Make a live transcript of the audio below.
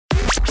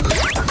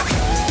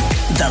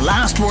The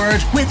Last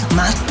Word with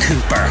Matt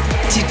Cooper.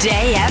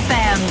 Today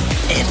FM.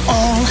 It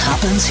all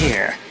happens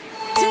here.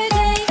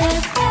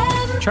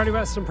 Charlie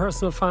Weston,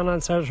 personal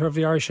finance editor of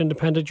the Irish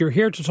Independent. You're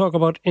here to talk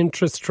about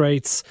interest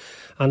rates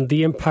and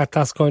the impact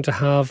that's going to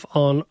have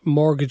on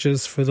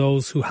mortgages for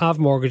those who have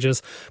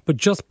mortgages. But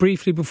just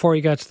briefly before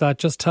you get to that,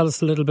 just tell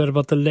us a little bit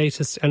about the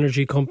latest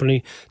energy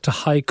company to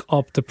hike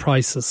up the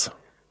prices.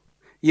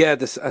 Yeah,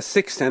 a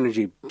sixth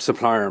energy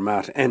supplier,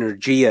 Matt,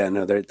 Energia.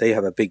 Now, they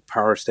have a big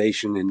power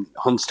station in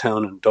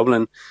Huntstown in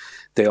Dublin.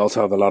 They also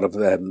have a lot of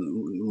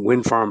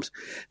wind farms.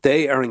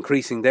 They are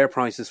increasing their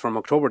prices from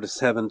October the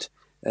 7th.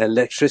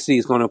 Electricity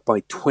is going up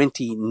by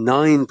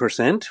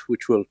 29%,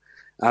 which will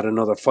add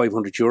another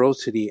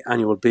 €500 to the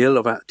annual bill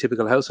of a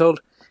typical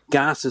household.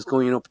 Gas is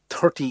going up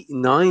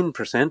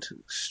 39%,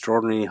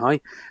 extraordinarily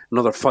high.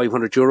 Another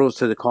 €500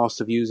 to the cost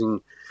of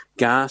using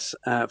gas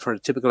for a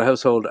typical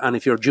household. And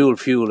if you're dual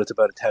fuel, it's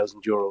about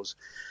 €1,000.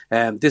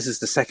 This is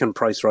the second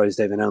price rise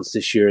they've announced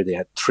this year. They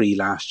had 3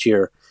 last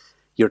year.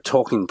 You're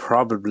talking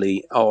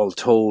probably, all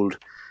told,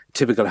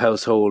 typical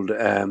household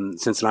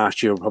since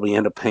last year will probably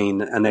end up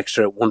paying an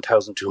extra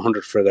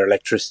 1,200 for their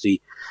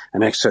electricity,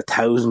 an extra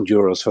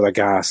 €1,000 for their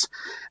gas.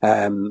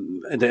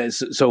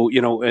 So,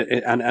 you know,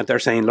 and they're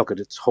saying, look,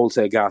 it's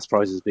wholesale gas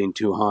prices being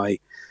too high.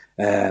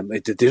 They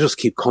just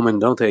keep coming,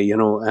 don't they? You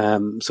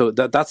know, so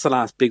that's the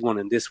last big one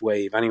in this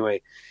wave.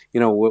 Anyway, you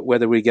know,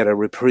 whether we get a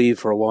reprieve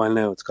for a while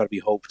now, it's got to be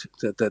hoped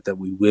that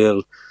we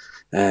will.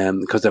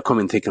 Because they're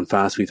coming thick and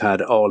fast. We've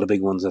had all the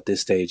big ones at this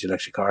stage,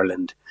 Electric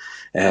Ireland,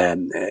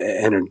 Bord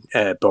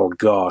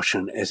Gáis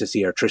and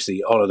SSE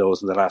Electricity. All of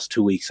those in the last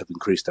 2 weeks have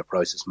increased their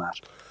prices, Matt.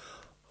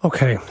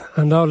 OK,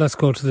 and now let's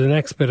go to the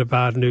next bit of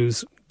bad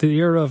news. The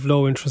era of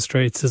low interest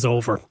rates is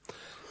over.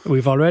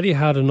 We've already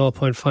had a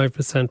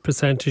 0.5%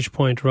 percentage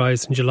point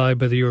rise in July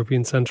by the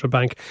European Central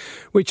Bank,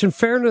 which in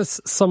fairness,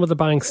 some of the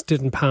banks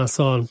didn't pass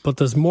on. But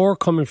there's more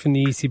coming from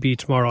the ECB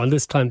tomorrow, and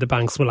this time the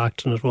banks will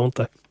act on it, won't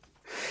they?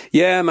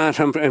 Yeah, Matt,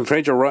 I'm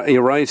afraid you're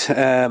right.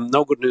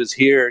 No good news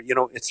here. You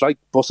know, it's like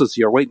buses.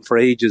 You're waiting for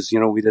ages. You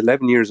know, we had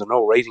 11 years of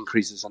no rate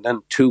increases and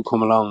then 2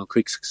 come along in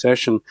quick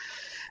succession.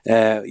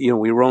 You know,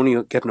 we were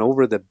only getting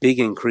over the big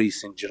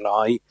increase in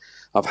July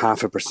of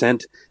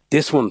 0.5%.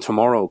 This one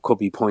tomorrow could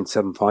be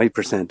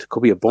 0.75%,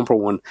 could be a bumper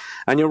one.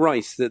 And you're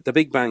right, the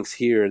big banks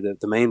here,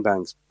 the main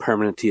banks,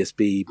 Permanent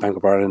TSB, Bank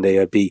of Ireland,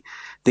 AIB,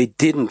 they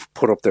didn't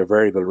put up their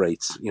variable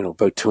rates. You know,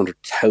 about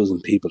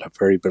 200,000 people have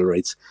variable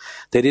rates.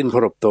 They didn't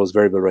put up those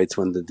variable rates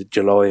when the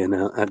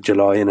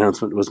July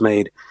announcement was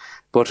made.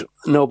 But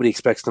nobody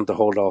expects them to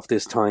hold off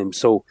this time.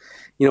 So,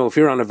 you know, if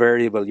you're on a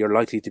variable, you're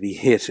likely to be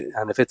hit.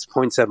 And if it's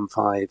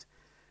 0.75,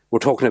 we're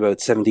talking about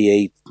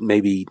 78,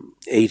 maybe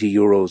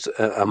 €80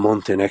 a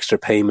month in extra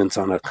payments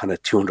on a kind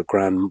of 200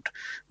 grand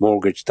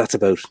mortgage. That's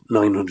about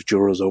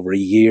 €900 over a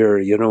year,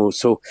 you know.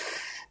 So,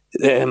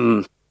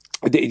 the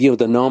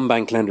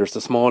non-bank lenders,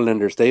 the small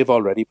lenders, they've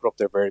already put up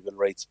their variable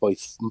rates by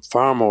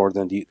far more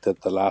than the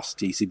last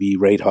ECB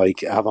rate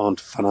hike, Avant,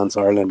 Finance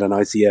Ireland and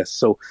ICS.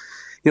 So,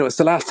 you know, it's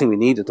the last thing we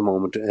need at the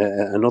moment,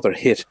 another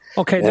hit.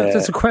 OK,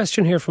 there's a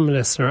question here from a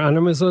listener, and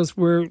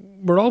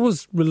we're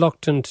always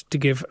reluctant to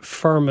give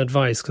firm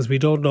advice because we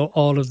don't know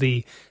all of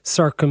the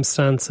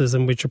circumstances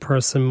in which a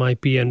person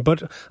might be in.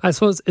 But I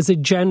suppose it's a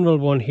general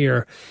one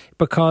here,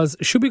 because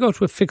should we go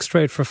to a fixed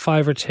rate for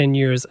 5 or 10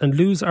 years and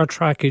lose our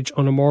trackage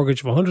on a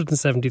mortgage of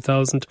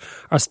 170,000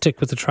 or stick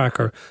with the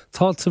tracker?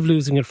 Thoughts of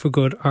losing it for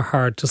good are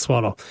hard to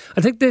swallow.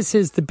 I think this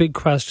is the big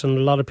question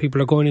a lot of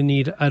people are going to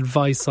need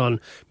advice on.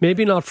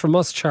 Maybe not from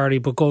us, Charlie,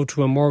 but go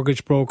to a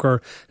mortgage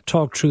broker,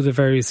 talk through the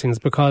various things,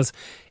 because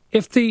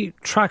if the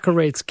tracker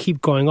rates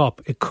keep going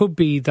up, it could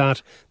be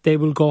that they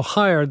will go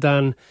higher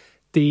than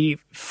the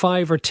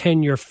 5 or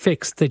 10 year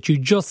fix that you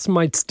just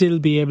might still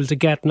be able to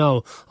get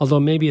now, although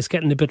maybe it's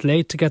getting a bit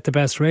late to get the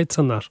best rates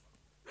on that.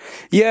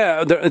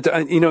 Yeah,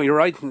 you know, you're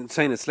right in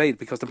saying it's late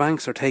because the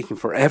banks are taking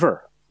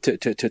forever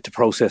to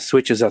process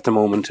switches at the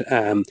moment.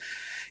 You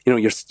know,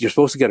 you're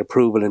supposed to get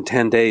approval in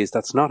 10 days.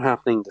 That's not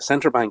happening. The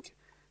central bank,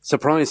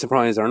 surprise,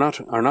 surprise, are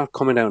not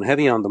coming down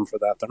heavy on them for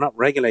that. They're not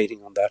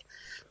regulating on that.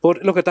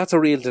 But look, that's a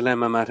real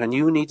dilemma, Matt, and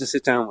you need to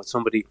sit down with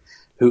somebody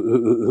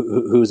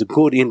who's a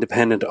good,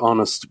 independent,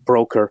 honest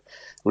broker.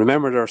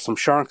 Remember, there are some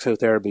sharks out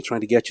there be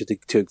trying to get you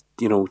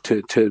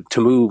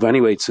to move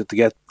anyway, so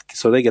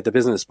they get the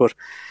business. But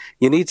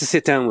you need to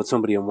sit down with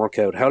somebody and work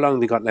out how long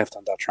they got left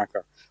on that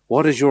tracker.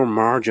 What is your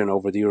margin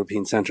over the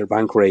European Central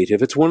Bank rate?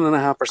 If it's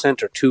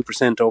 1.5% or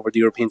 2% over the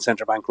European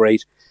Central Bank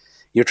rate,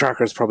 your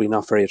tracker is probably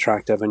not very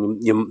attractive.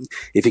 And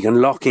if you can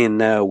lock in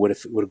now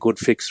with a good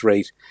fixed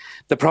rate,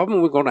 the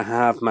problem we're going to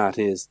have, Matt,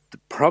 is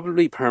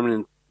probably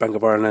Permanent Bank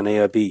of Ireland and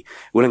AIB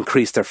will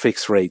increase their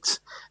fixed rates.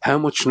 How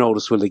much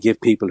notice will they give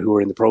people who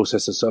are in the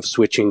process of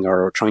switching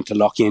or trying to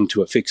lock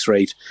into a fixed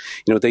rate?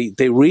 You know,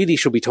 they really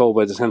should be told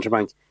by the central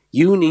bank,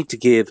 you need to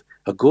give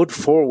a good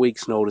 4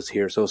 weeks notice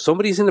here. So if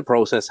somebody's in the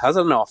process, has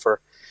an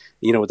offer,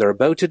 you know, they're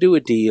about to do a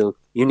deal,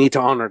 you need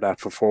to honour that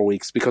for 4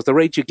 weeks, because the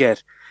rate you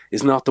get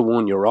is not the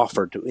one you're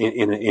offered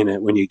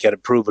when you get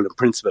approval in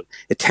principle.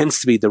 It tends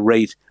to be the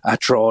rate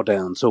at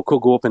drawdown, so it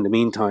could go up in the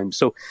meantime.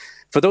 So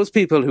for those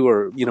people who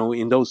are,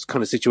 in those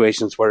kind of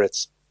situations where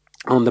it's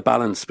on the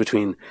balance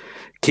between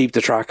keep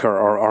the tracker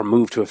or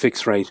move to a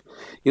fixed rate,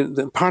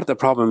 part of the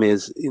problem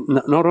is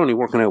not only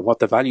working out what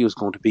the value is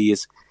going to be,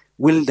 is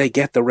will they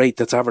get the rate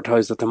that's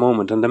advertised at the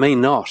moment? And they may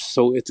not.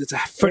 So it's a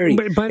very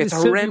it's a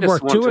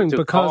horrendous one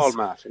to call,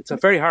 Matt. It's a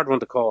very hard one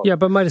to call. Yeah,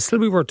 but might it still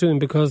be worth doing,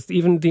 because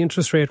even the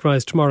interest rate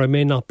rise tomorrow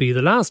may not be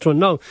the last one.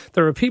 No,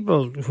 there are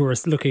people who are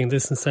looking at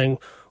this and saying,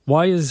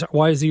 Why is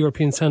the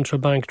European Central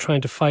Bank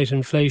trying to fight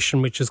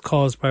inflation, which is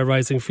caused by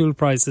rising fuel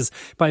prices,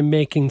 by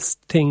making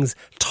things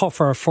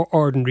tougher for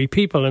ordinary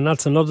people? And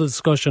that's another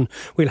discussion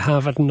we'll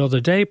have at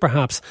another day,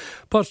 perhaps.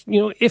 But,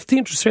 if the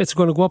interest rates are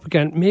going to go up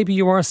again, maybe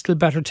you are still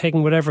better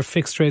taking whatever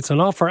fixed rates on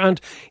offer.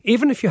 And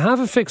even if you have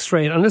a fixed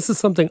rate, and this is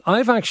something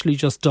I've actually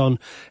just done,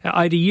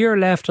 I had a year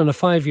left on a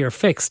 5-year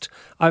fixed.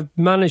 I've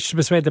managed to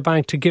persuade the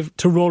bank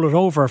to roll it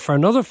over for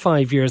another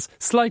 5 years,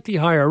 slightly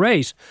higher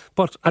rate,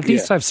 but at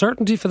least I have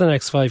certainty for the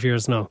next 5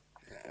 years now.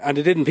 And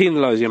it didn't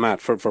penalise you, Matt,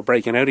 for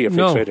breaking out of your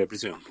fixed rate, I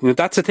presume.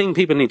 That's a thing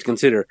people need to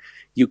consider.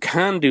 You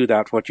can do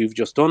that, what you've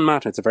just done,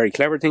 Matt. It's a very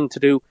clever thing to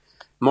do.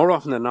 More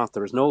often than not,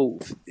 there is no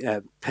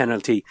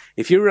penalty.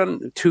 If you're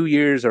on 2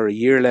 years or a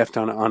year left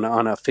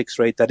on a fixed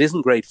rate that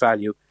isn't great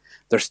value,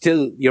 there's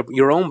still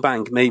your own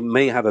bank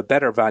may have a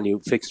better value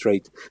fixed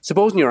rate.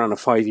 Supposing you're on a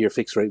 5-year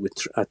fixed rate with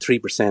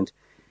 3%,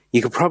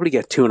 you could probably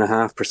get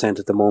 2.5%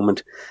 at the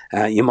moment.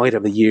 You might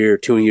have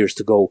 2 years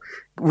to go.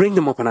 Ring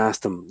them up and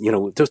ask them,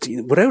 just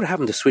without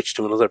having to switch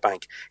to another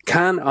bank,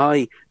 can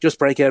I just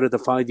break out of the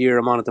 5-year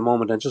I'm on at the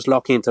moment and just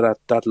lock into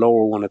that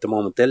lower one at the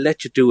moment? They'll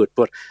let you do it.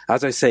 But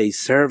as I say,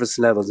 service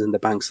levels in the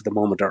banks at the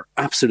moment are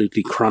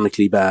absolutely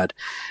chronically bad.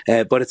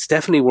 But it's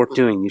definitely worth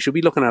doing. You should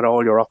be looking at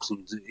all your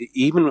options,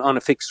 even on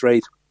a fixed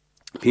rate.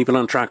 People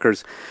on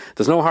trackers,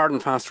 there's no hard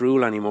and fast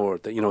rule anymore.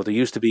 There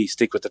used to be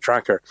stick with the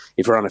tracker.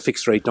 If you're on a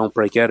fixed rate, don't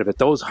break out of it.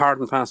 Those hard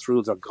and fast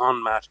rules are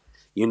gone, Matt.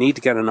 You need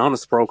to get an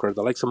honest broker,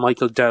 the likes of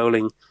Michael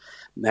Dowling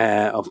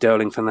of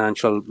Dowling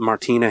Financial,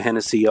 Martina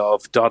Hennessy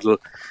of Doddle,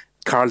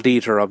 Carl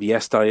Dieter of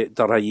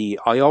yes.ie.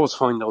 I always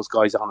find those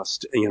guys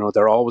honest.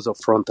 They're always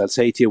upfront. They'll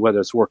say to you whether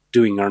it's worth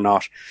doing or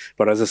not.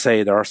 But as I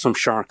say, there are some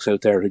sharks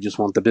out there who just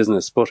want the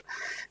business. But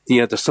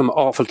there's some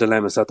awful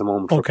dilemmas at the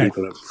moment for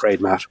people, I'm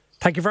afraid, Matt.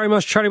 Thank you very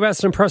much, Charlie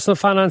Weston, personal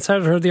finance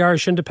editor of the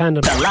Irish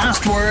Independent. The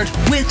Last Word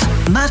with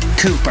Matt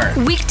Cooper.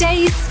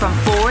 Weekdays from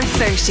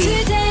 4:30.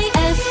 Today